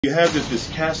You have this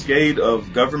cascade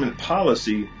of government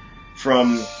policy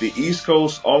from the East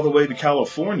Coast all the way to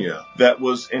California that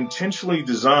was intentionally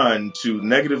designed to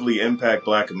negatively impact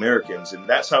Black Americans. And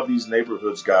that's how these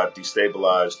neighborhoods got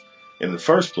destabilized in the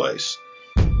first place.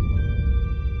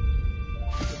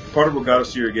 Part of what got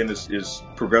us here again is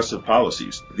progressive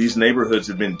policies. These neighborhoods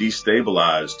have been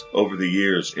destabilized over the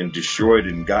years and destroyed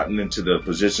and gotten into the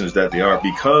positions that they are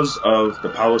because of the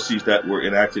policies that were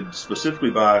enacted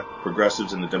specifically by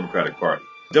progressives in the Democratic Party.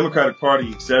 The Democratic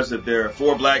Party says that they're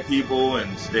for Black people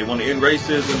and they want to end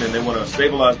racism and they want to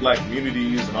stabilize Black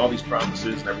communities and all these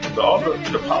promises and everything. But all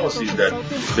the policies that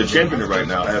they're championing right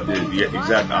now have the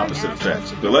exact opposite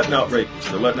effects. They're letting out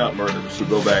rapists, they're letting out murderers who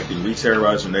go back and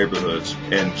re-terrorize their neighborhoods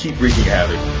and keep wreaking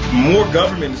havoc. More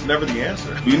government is never the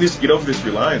answer. We need to get over this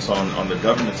reliance on the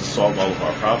government to solve all of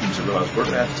our problems and realize we're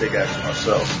going to have to take action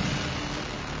ourselves.